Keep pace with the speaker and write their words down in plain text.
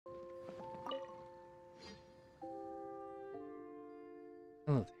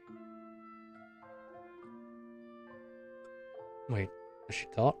Wait, does she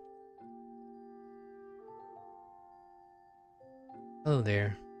talk? Hello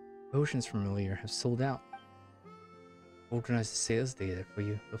there. Potions from earlier have sold out. Organize the sales data for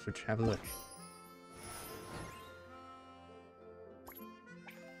you. Go for to have a look.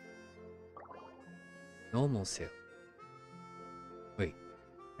 Normal sale. Wait,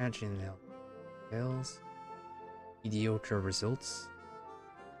 imagine now. Sales. Mediocre results.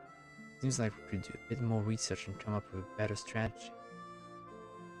 Seems like we could do a bit more research and come up with a better strategy.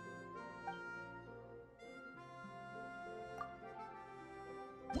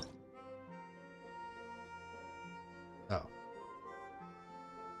 Oh.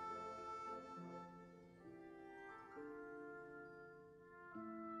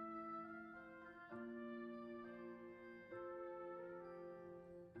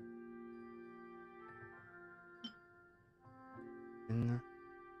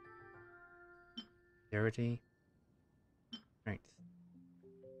 Dexterity. Strength.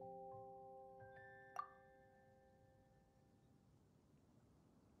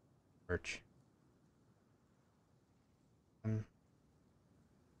 Birch.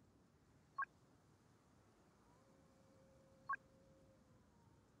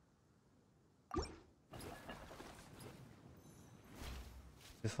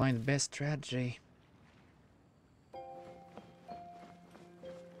 To find the best strategy.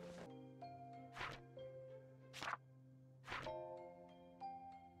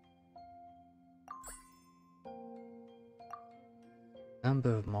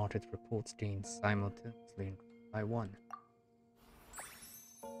 Number of market reports gained simultaneously by 1.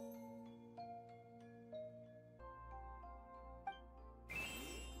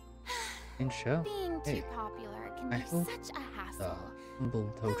 Show? Being too popular can be such a hassle.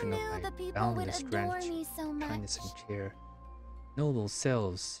 Humble token of my boundless gratitude, kindness and care. Noble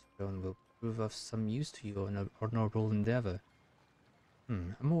selves shown will prove of some use to you in an honorable endeavor.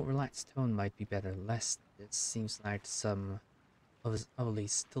 A more relaxed tone might be better, lest it seems like some overly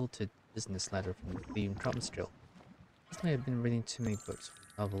stilted business letter from the theme Croppenstrill. Recently I've been reading too many books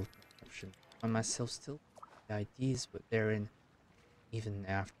with novel conception. I find myself still the ideas but therein, even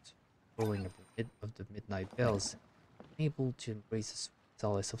after rolling of the midnight bells, able to embrace the sweet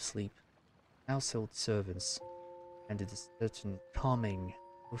solace of sleep. Household servants and a certain calming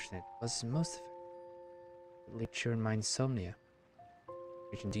notion it was most effective. Cure my insomnia,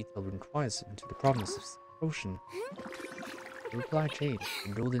 which in detail inquires into the promise of potion. Reply Jade, a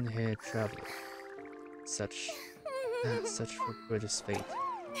golden-haired traveler. Such fortuitous fate.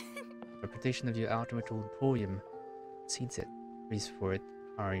 Reputation of your alchemical emporium seeds it. Praise for it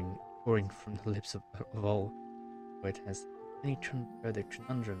are pouring from the lips of all, for it has many further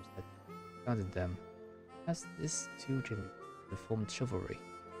conundrums that surrounded them. As this too can inform chivalry,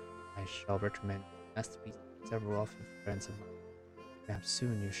 I shall recommend masterpiece to several often friends of mine. Perhaps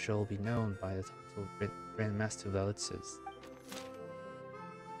soon you shall be known by the title of Grand Master of Elixirs.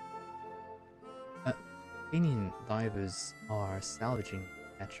 Opinion divers are salvaging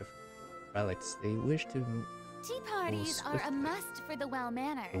a catch of relics they wish to. Tea parties are a must for the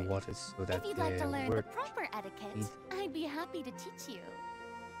well-mannered. What is so that if you'd like to learn the proper etiquette, I'd be happy to teach you.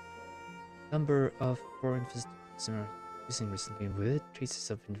 Number of foreign visitors are increasing recently, with it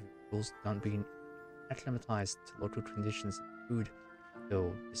traces of individuals not being acclimatized to local conditions and food,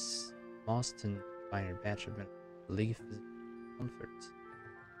 though this Boston finer batch of men believe is comfort.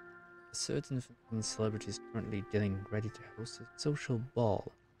 A certain celebrity is currently getting ready to host a social ball.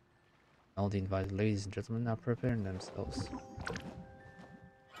 All the invited ladies and gentlemen are preparing themselves.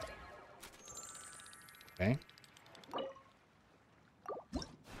 Okay.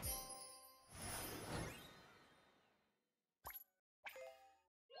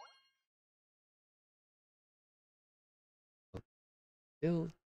 Still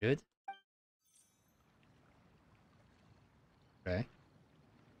good. Okay.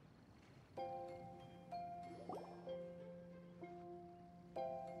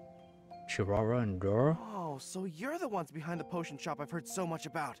 Chihuahua and Gorou? Oh, so you're the ones behind the potion shop I've heard so much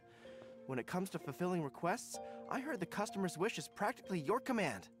about. When it comes to fulfilling requests, I heard the customer's wish is practically your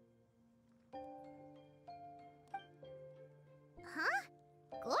command. Huh?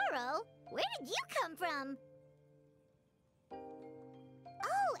 Gorou? Where did you come from?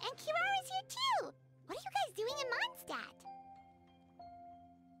 Oh, and Kirara's here too! What are you guys doing in Mondstadt?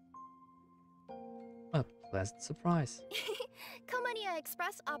 A pleasant surprise. Comania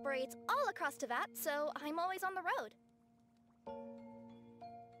Express operates all across Teyvat, so I'm always on the road.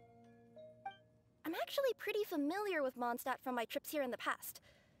 I'm actually pretty familiar with Mondstadt from my trips here in the past.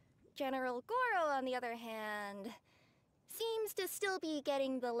 General Gorou, on the other hand, seems to still be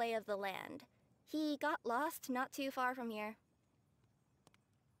getting the lay of the land. He got lost not too far from here.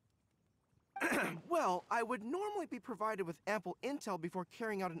 Well, I would normally be provided with ample intel before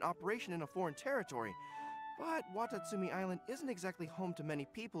carrying out an operation in a foreign territory. But Watatsumi Island isn't exactly home to many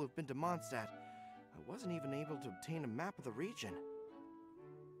people who've been to Mondstadt. I wasn't even able to obtain a map of the region.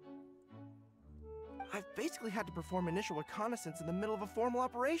 I've basically had to perform initial reconnaissance in the middle of a formal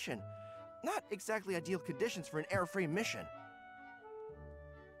operation. Not exactly ideal conditions for an air-free mission.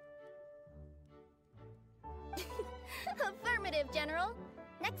 Affirmative, General.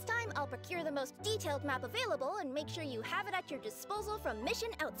 Next time, I'll procure the most detailed map available and make sure you have it at your disposal from mission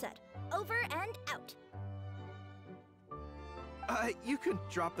outset. Over and out. You can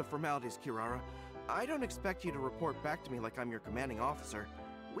drop the formalities, Kirara. I don't expect you to report back to me like I'm your commanding officer.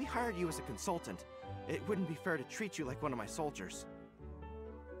 We hired you as a consultant. It wouldn't be fair to treat you like one of my soldiers.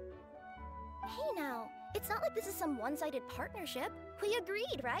 Hey now, it's not like this is some one-sided partnership. We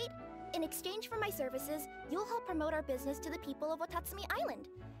agreed, right? In exchange for my services, you'll help promote our business to the people of Watatsumi Island.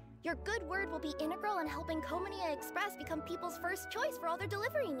 Your good word will be integral in helping Komania Express become people's first choice for all their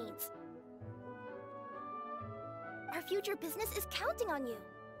delivery needs. Our future business is counting on you.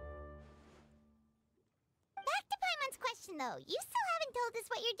 Back to Paimon's question, though. You still haven't told us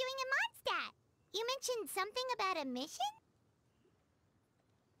what you're doing in Mondstadt. You mentioned something about a mission?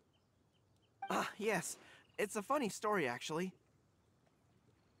 Yes. It's a funny story, actually.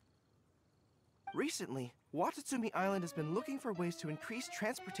 Recently, Watatsumi Island has been looking for ways to increase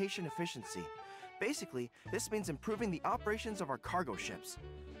transportation efficiency. Basically, this means improving the operations of our cargo ships.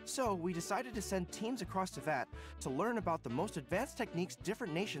 So, we decided to send teams across to VII to learn about the most advanced techniques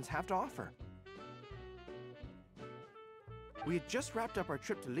different nations have to offer. We had just wrapped up our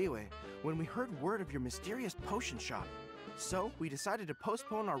trip to Liyue when we heard word of your mysterious potion shop. So, we decided to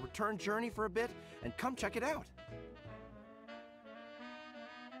postpone our return journey for a bit and come check it out.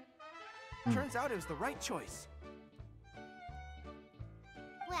 Turns out it was the right choice.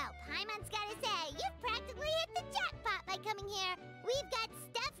 Well, Paimon's gotta say, you've practically hit the jackpot by coming here. We've got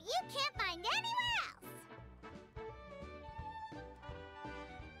stuff you can't find anywhere else.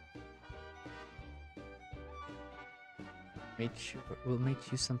 We'll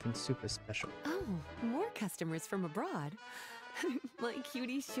make you something super special. Oh, more customers from abroad. My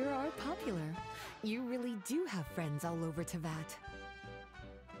cuties sure are popular. You really do have friends all over Teyvat.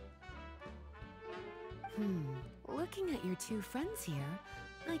 Looking at your two friends here,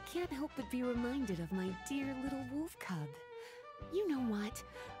 I can't help but be reminded of my dear little wolf cub. You know what?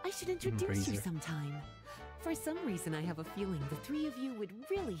 I should introduce you sometime. For some reason, I have a feeling the three of you would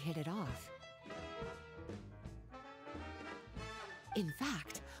really hit it off. In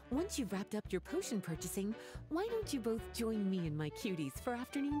fact, once you've wrapped up your potion purchasing, why don't you both join me and my cuties for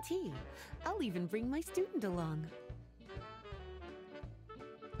afternoon tea? I'll even bring my student along.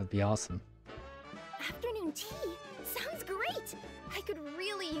 That'd be awesome. Afternoon tea? Sounds great! I could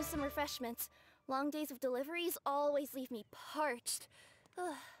really use some refreshments. Long days of deliveries always leave me parched.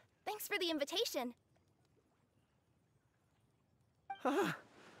 Ugh. Thanks for the invitation.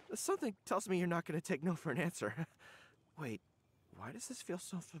 Something tells me you're not going to take no for an answer. Wait, why does this feel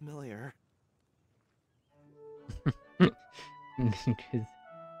so familiar? Because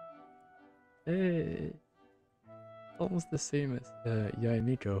almost the same as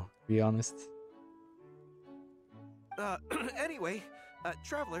Yaemiko, to be honest. Anyway,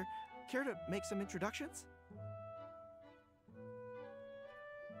 Traveler, care to make some introductions?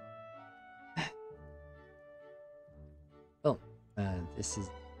 Well, this is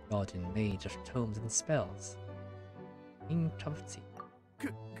Guardian Mage of Tomes and Spells. King Tufty.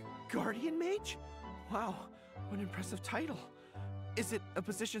 Guardian Mage? Wow, what an impressive title. Is it a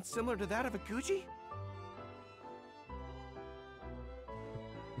position similar to that of a Guji?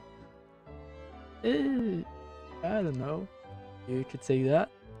 I don't know. You could say that.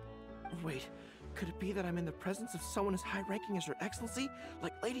 Wait, could it be that I'm in the presence of someone as high-ranking as Her Excellency,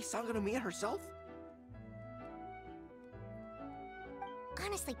 like Lady Sangonomiya herself?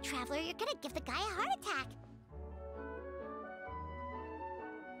 Honestly, Traveler, you're gonna give the guy a heart attack.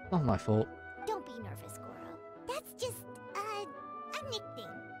 Not my fault. Don't be nervous, Gorou. That's just, a nickname.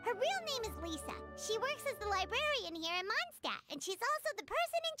 Her real name is Lisa. She works as the librarian here in Mondstadt, and she's also the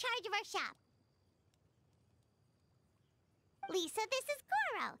person in charge of our shop. Lisa, this is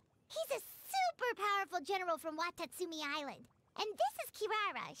Gorou. He's a super powerful general from Watatsumi Island. And this is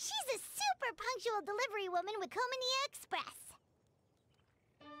Kirara. She's a super punctual delivery woman with Komania Express.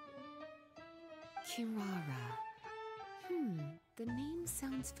 Kirara. The name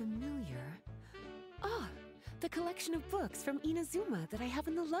sounds familiar. Ah, the collection of books from Inazuman that I have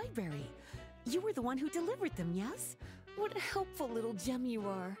in the library. You were the one who delivered them, yes? What a helpful little gem you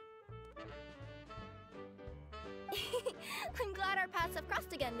are. I'm glad our paths have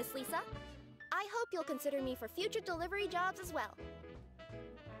crossed again, Miss Lisa. I hope you'll consider me for future delivery jobs as well.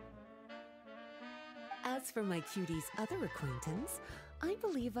 As for my cutie's other acquaintance, I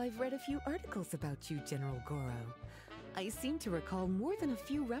believe I've read a few articles about you, General Gorou. I seem to recall more than a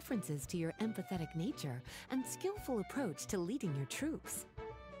few references to your empathetic nature and skillful approach to leading your troops.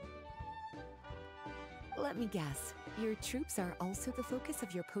 Let me guess, your troops are also the focus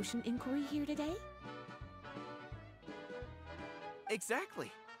of your potion inquiry here today?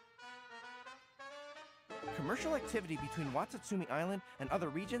 Exactly. Commercial activity between Watatsumi Island and other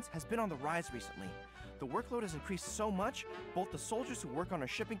regions has been on the rise recently. The workload has increased so much, both the soldiers who work on our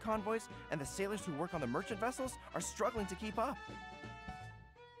shipping convoys and the sailors who work on the merchant vessels are struggling to keep up.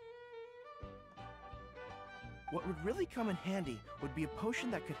 What would really come in handy would be a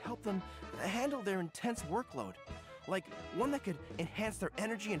potion that could help them handle their intense workload. Like one that could enhance their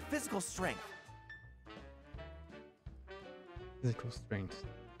energy and physical strength. Physical strength.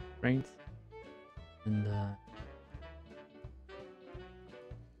 Strength. And,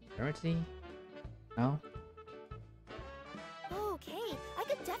 clarity? No? Okay, I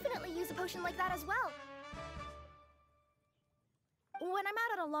could definitely use a potion like that as well. When I'm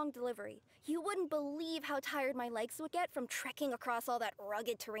out on a long delivery, you wouldn't believe how tired my legs would get from trekking across all that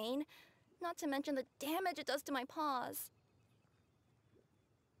rugged terrain. Not to mention the damage it does to my paws.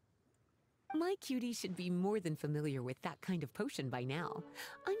 My cutie should be more than familiar with that kind of potion by now.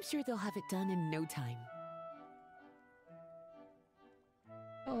 I'm sure they'll have it done in no time.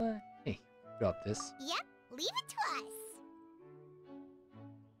 Oh, hey, drop this. Yep, leave it to us.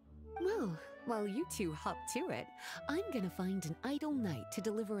 Well, while you two hop to it, I'm gonna find an idle knight to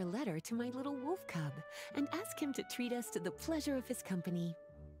deliver a letter to my little wolf cub and ask him to treat us to the pleasure of his company.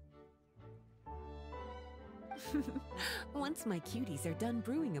 Once my cuties are done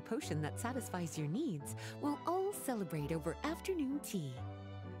brewing a potion that satisfies your needs, we'll all celebrate over afternoon tea.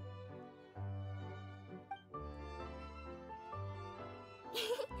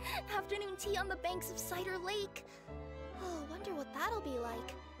 Afternoon tea on the banks of Cider Lake. Oh, wonder what that'll be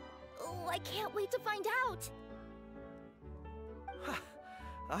like. Oh, I can't wait to find out.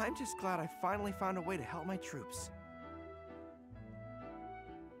 I'm just glad I finally found a way to help my troops.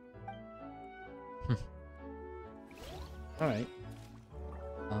 Alright.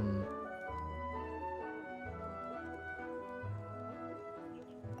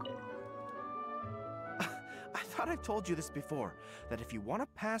 I thought I've told you this before, that if you want to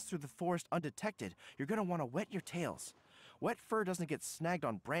pass through the forest undetected, you're going to want to wet your tails. Wet fur doesn't get snagged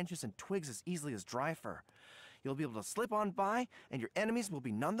on branches and twigs as easily as dry fur. You'll be able to slip on by, and your enemies will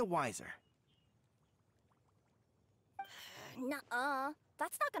be none the wiser. Nuh-uh.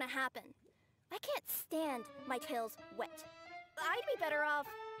 That's not gonna happen. I can't stand my tails wet. I'd be better off,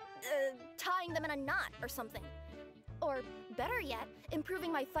 tying them in a knot or something. Or, better yet,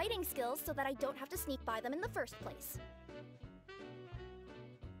 improving my fighting skills so that I don't have to sneak by them in the first place.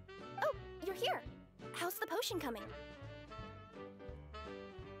 Oh, you're here. How's the potion coming?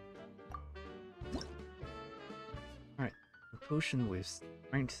 Alright. A potion with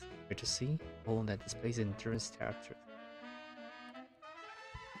strength, good to see. All that displays endurance character.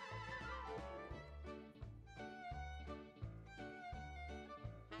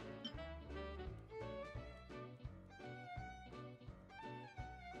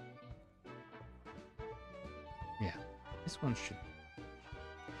 Yeah, this one should.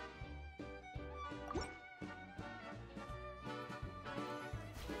 Gorou,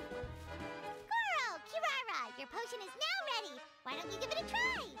 Kirara, your potion is now ready. Why don't you give it a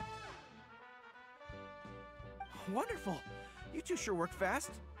try? Wonderful! You two sure work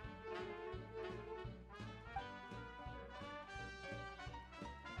fast.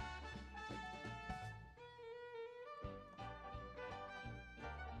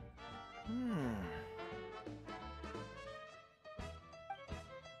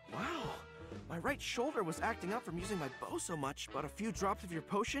 Wow, my right shoulder was acting up from using my bow so much, but a few drops of your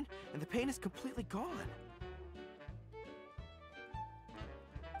potion, and the pain is completely gone.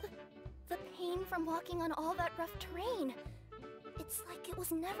 The pain from walking on all that rough terrain. It's like it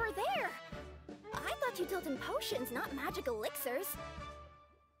was never there. I thought you dealt in potions, not magic elixirs.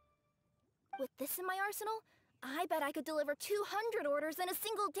 With this in my arsenal, I bet I could deliver 200 orders in a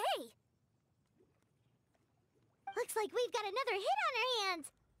single day. Looks like we've got another hit on our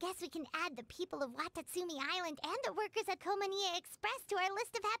hands. Guess we can add the people of Watatsumi Island and the workers at Komaniya Express to our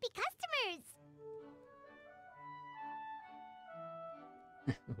list of happy customers.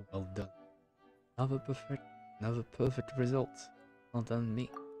 Well done. Another perfect result. Well done, me.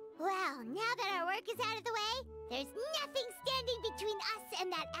 Well, now that our work is out of the way, there's nothing standing between us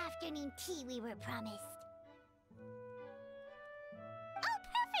and that afternoon tea we were promised. Oh,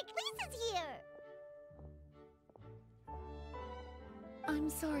 perfect! Lisa's here! I'm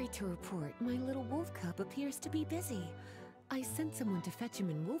sorry to report, my little wolf cub appears to be busy. I sent someone to fetch him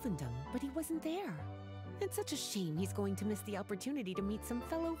in Wolvendom, but he wasn't there. It's such a shame he's going to miss the opportunity to meet some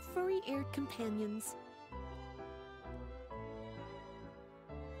fellow furry-aired companions.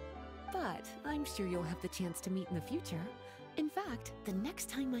 But I'm sure you'll have the chance to meet in the future. In fact, the next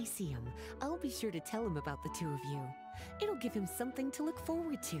time I see him, I'll be sure to tell him about the two of you. It'll give him something to look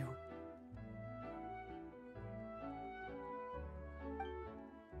forward to.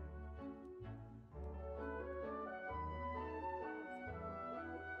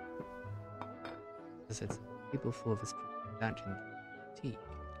 It's a table full of his lunch and tea.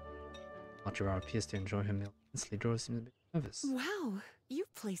 Majora appears to enjoy her meal immensely. Gorou seems a bit nervous. Wow,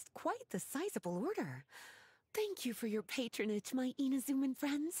 you've placed quite the sizable order. Thank you for your patronage, my Inazuman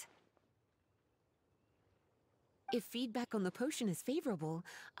friends. If feedback on the potion is favorable,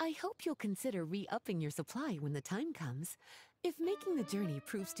 I hope you'll consider re-upping your supply when the time comes. If making the journey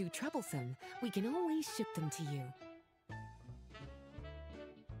proves too troublesome, we can always ship them to you.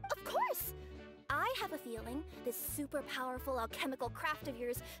 Of course! I have a feeling this super powerful alchemical craft of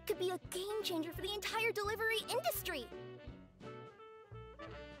yours could be a game changer for the entire delivery industry.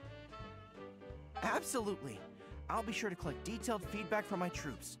 Absolutely. I'll be sure to collect detailed feedback from my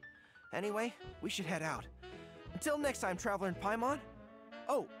troops. Anyway, we should head out. Until next time, Traveler in Paimon.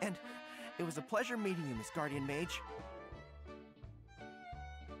 Oh, and it was a pleasure meeting you, Miss Guardian Mage.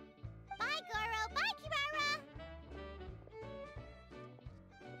 Bye, Gorou. Bye, Kirara.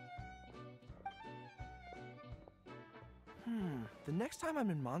 The next time I'm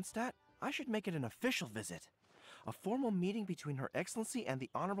in Mondstadt, I should make it an official visit. A formal meeting between Her Excellency and the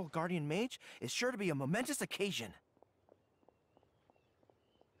Honorable Guardian Mage is sure to be a momentous occasion.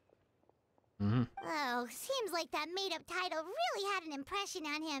 Oh, seems like that made-up title really had an impression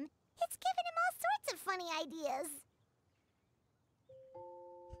on him. It's given him all sorts of funny ideas.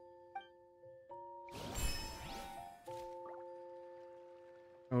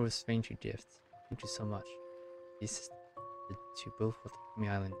 Gorou's thank you gift. Thank you so much. This is to both of the Alchemy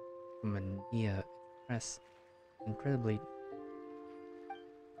Island from a near express. Incredibly.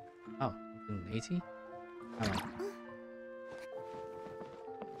 Oh, 180? I don't know.